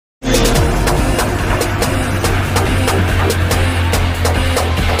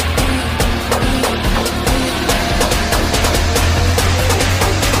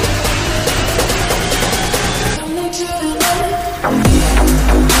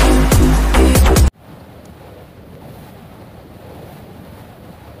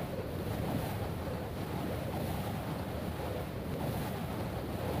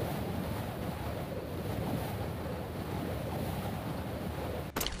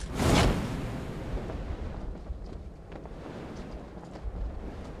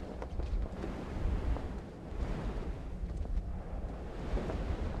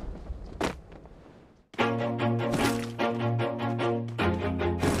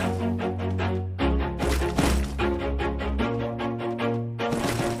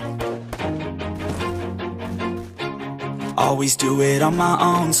Always do it on my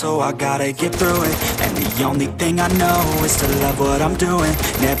own, so I gotta get through it. And the only thing I know is to love what I'm doing.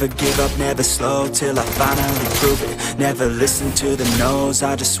 Never give up, never slow, till I finally prove it. Never listen to the no's,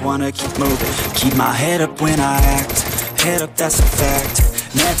 I just wanna keep moving. Keep my head up when I act, head up, that's a fact.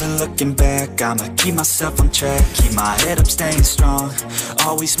 Never looking back, I'ma keep myself on track. Keep my head up, staying strong,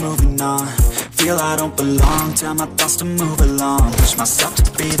 always moving on. Feel I don't belong, tell my thoughts to move along. Push myself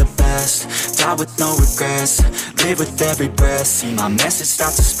to be the best, die with no regrets. Live with every breath, see my message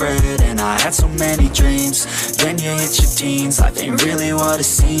start to spread. And I had so many dreams, then you hit your teens. Life ain't really what it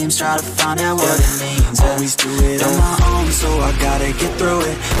seems, try to find out what it means. Always do it on my own, so I gotta get through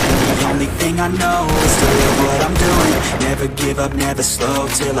it. And the only thing I know is to live what I'm doing. Never give up, never slow,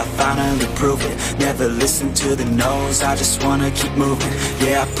 till I finally prove it. Never listen to the no's, I just wanna keep moving.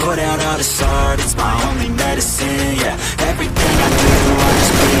 Yeah, I put out all this art, it's my only medicine. Yeah, everything I do, I'm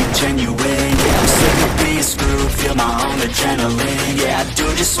just being genuine. Yeah, I'm sick of being screwed, feel my own adrenaline. Yeah, I do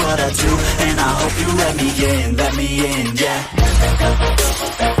just what I do, and I hope you let me in, yeah.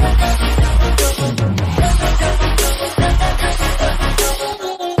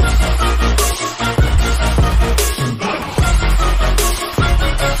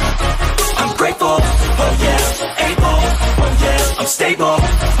 I'm grateful, oh yeah, able, oh yeah, I'm stable,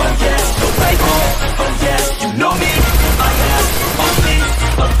 oh yeah, no label, oh yeah, you know me, I have only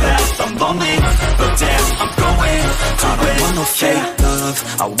a path, I'm lonely, but damn, I'm going to win. I don't want no fake love,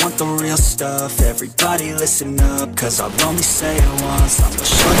 I want the real stuff. Everybody listen up, cause I'll only say it once. I'm gonna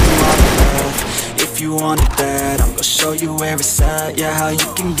show you all the love, if you want it bad. I'm gonna show you where it's at, yeah, how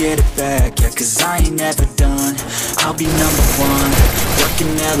you can get it back. Yeah, cause I ain't never done, I'll be number one.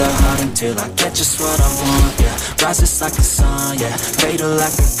 Working hella hard until I get just what I want, yeah. Rises like the sun, yeah, fatal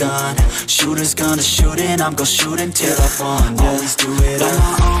like a gun. Shooter's gonna shoot and I'm gonna shoot until I won, yeah. Always do it on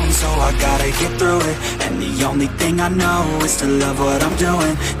my own, so I gotta get through it. And the only thing I know is to love what I'm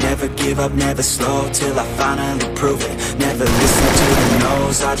doing. Never give up, never slow, till I finally prove it. Never listen to the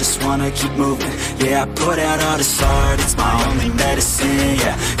no's, I just wanna keep moving. Yeah, I put out all this art, it's my only medicine.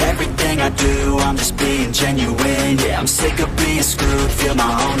 Yeah, everything I do, I'm just being genuine. Yeah, I'm sick of being screwed, feel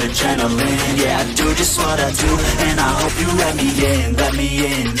my own adrenaline. Yeah, I do just what I do, and I hope you let me in,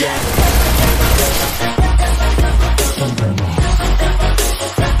 yeah.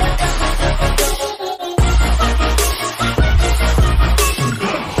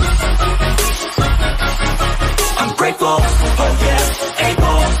 I'm grateful, oh yeah,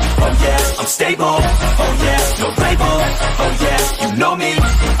 able, oh yeah, I'm stable, oh yeah, no label, oh yeah, you know me,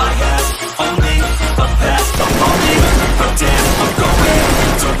 I have only a path, I'm lonely, but damn, I'm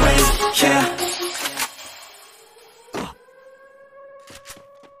going to win, yeah.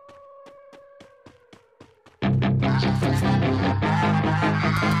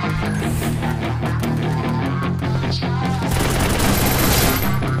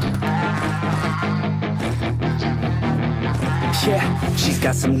 Yeah, she's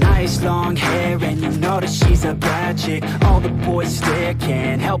got some nice long hair, and you know that she's a bad chick. All the boys stare,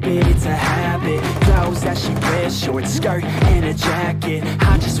 can't help it, it's a habit. Clothes that she wears, short skirt and a jacket.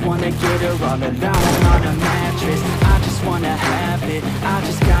 I just wanna get her all alone on a mattress. I just wanna have it, I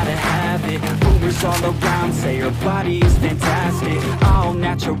just gotta have it. Rumors all around say her body is fantastic. All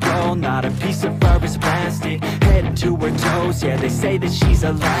natural, not a piece of fur is plastic. Head to her toes, yeah, they say that she's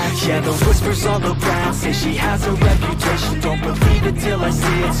a latch. Yeah, the whispers all around say she has a reputation. Don't believe it till I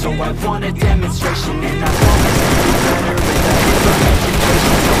see it, so I want a demonstration. And I want it to be better with a different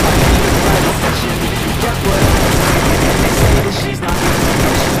education. So I need a right attention, you get what I'm saying. And they say that she's not easy,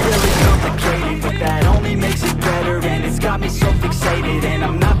 she's really complicated, but that only makes it better. And it's got me so fixated, and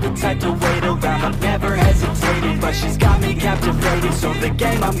I'm not the type to wait around, I've never hesitated. But she's got me captivated, so the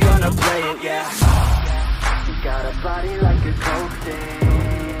game, I'm gonna play it, yeah. She got a body like a coke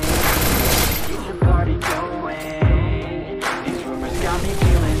thing, keeps the party going. These rumors got me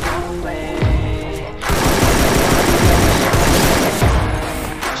feeling lonely.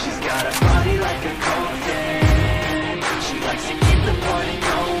 She's got a body like a coke thing, she likes to keep the party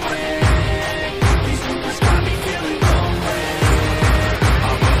going. These rumors got me feeling lonely.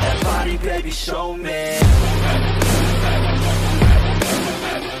 I want that body, baby, show me.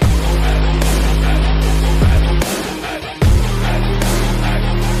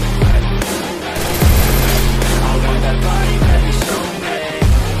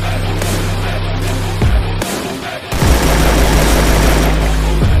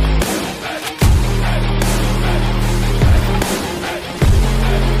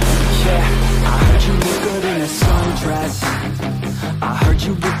 I heard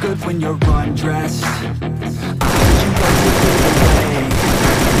you look good when you're undressed. I heard you like to get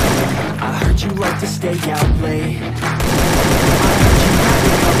away. I heard you like to stay out late. I heard you had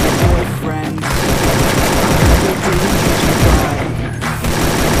a couple boyfriends. I heard they didn't treat you right.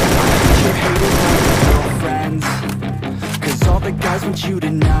 I heard you're hated by your girlfriends, 'cause all the guys want you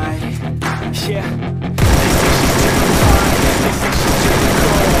tonight. Yeah. They say she's too hot, they say she's too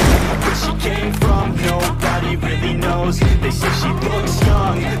cold. Where she came from, nobody really knows. They say she looks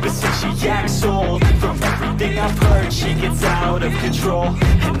young, but say she acts old. From everything I've heard, she gets out of control.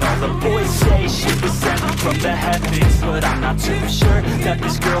 And all the boys say she was sent from the heavens, but I'm not too sure that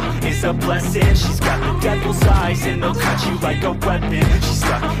this girl is a blessing. She's got the devil's eyes and they'll cut you like a weapon. She's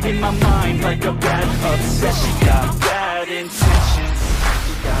stuck in my mind like a bad obsession. She got bad intentions.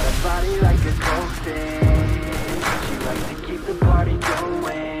 She got a body like a golden. She likes to keep the party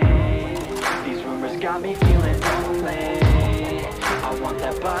going. These rumors got me feeling lonely. I want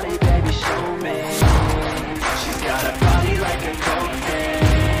that body, baby, show me. She's got a